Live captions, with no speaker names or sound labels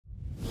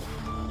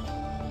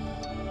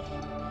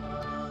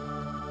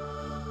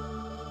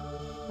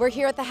We're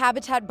here at the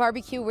Habitat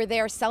Barbecue where they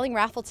are selling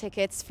raffle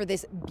tickets for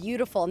this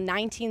beautiful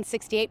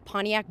 1968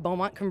 Pontiac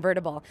Beaumont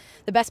convertible.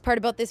 The best part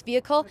about this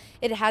vehicle,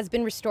 it has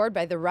been restored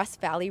by the Rust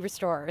Valley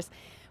Restorers.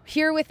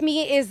 Here with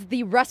me is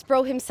the Rust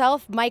Bro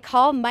himself, Mike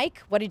Hall.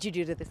 Mike, what did you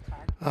do to this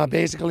car?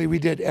 Basically, we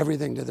did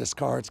everything to this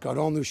car. It's got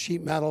all new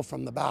sheet metal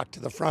from the back to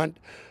the front.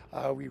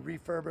 We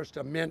refurbished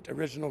a mint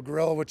original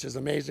grille, which is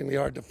amazingly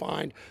hard to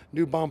find.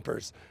 New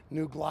bumpers,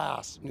 new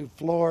glass, new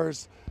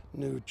floors,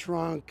 new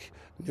trunk,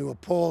 new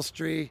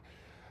upholstery,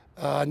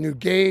 new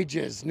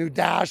gauges, new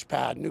dash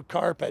pad, new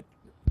carpet,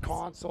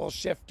 console,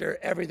 shifter,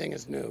 everything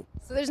is new.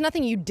 So there's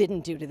nothing you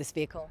didn't do to this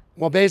vehicle?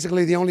 Well,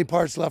 basically the only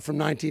parts left from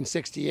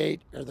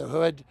 1968 are the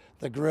hood,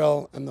 the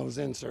grille, and those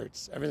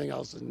inserts. Everything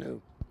else is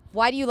new.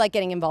 Why do you like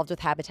getting involved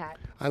with Habitat?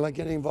 I like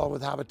getting involved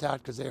with Habitat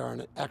because they are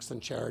an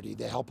excellent charity.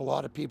 They help a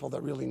lot of people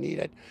that really need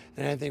it,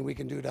 and anything we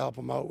can do to help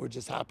them out, we're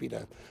just happy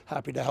to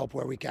help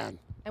where we can.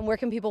 And where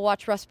can people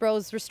watch Rust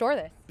Bros restore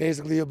this?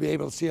 Basically, you'll be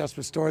able to see us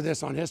restore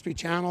this on History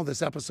Channel.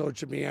 This episode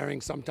should be airing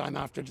sometime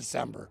after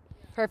December.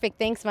 Perfect.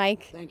 Thanks,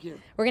 Mike. Thank you.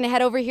 We're going to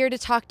head over here to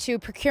talk to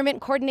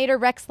Procurement Coordinator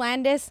Rex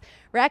Landis.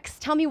 Rex,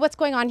 tell me what's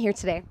going on here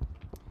today.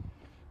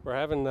 We're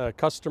having a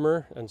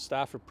customer and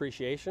staff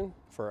appreciation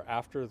for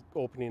after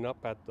opening up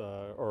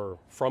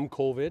from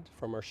COVID,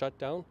 from our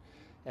shutdown,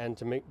 and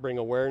to bring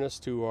awareness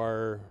to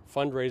our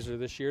fundraiser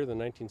this year, the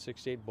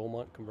 1968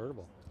 Beaumont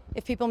convertible.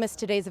 If people miss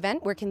today's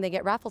event, where can they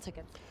get raffle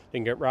tickets? They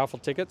can get raffle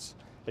tickets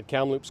at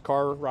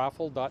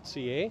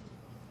kamloopscarraffle.ca,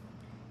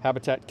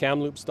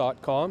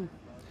 habitatkamloops.com,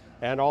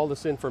 and all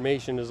this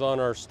information is on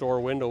our store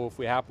window if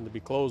we happen to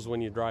be closed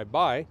when you drive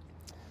by.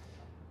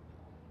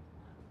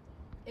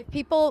 If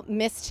people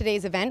miss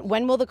today's event,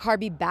 when will the car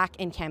be back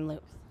in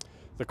Kamloops?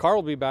 The car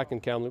will be back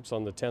in Kamloops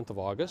on the 10th of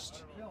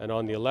August, and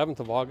on the 11th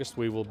of August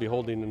we will be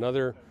holding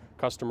another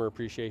customer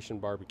appreciation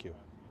barbecue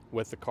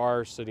with the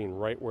car sitting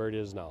right where it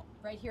is now.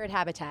 Right here at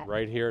Habitat?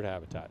 Right here at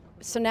Habitat.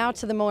 So now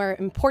to the more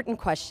important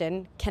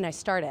question, can I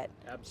start it?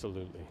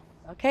 Absolutely.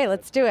 Okay,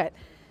 let's do it.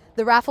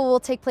 The raffle will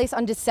take place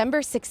on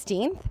December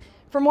 16th.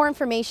 For more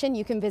information,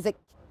 you can visit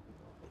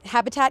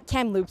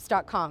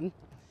habitatkamloops.com.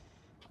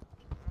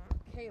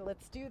 Okay,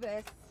 let's do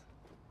this.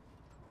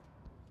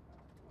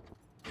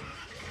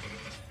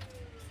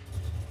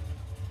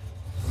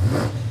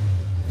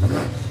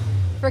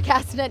 For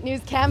Castanet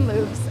News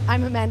Kamloops,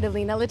 I'm Amanda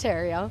Lena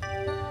Laterio.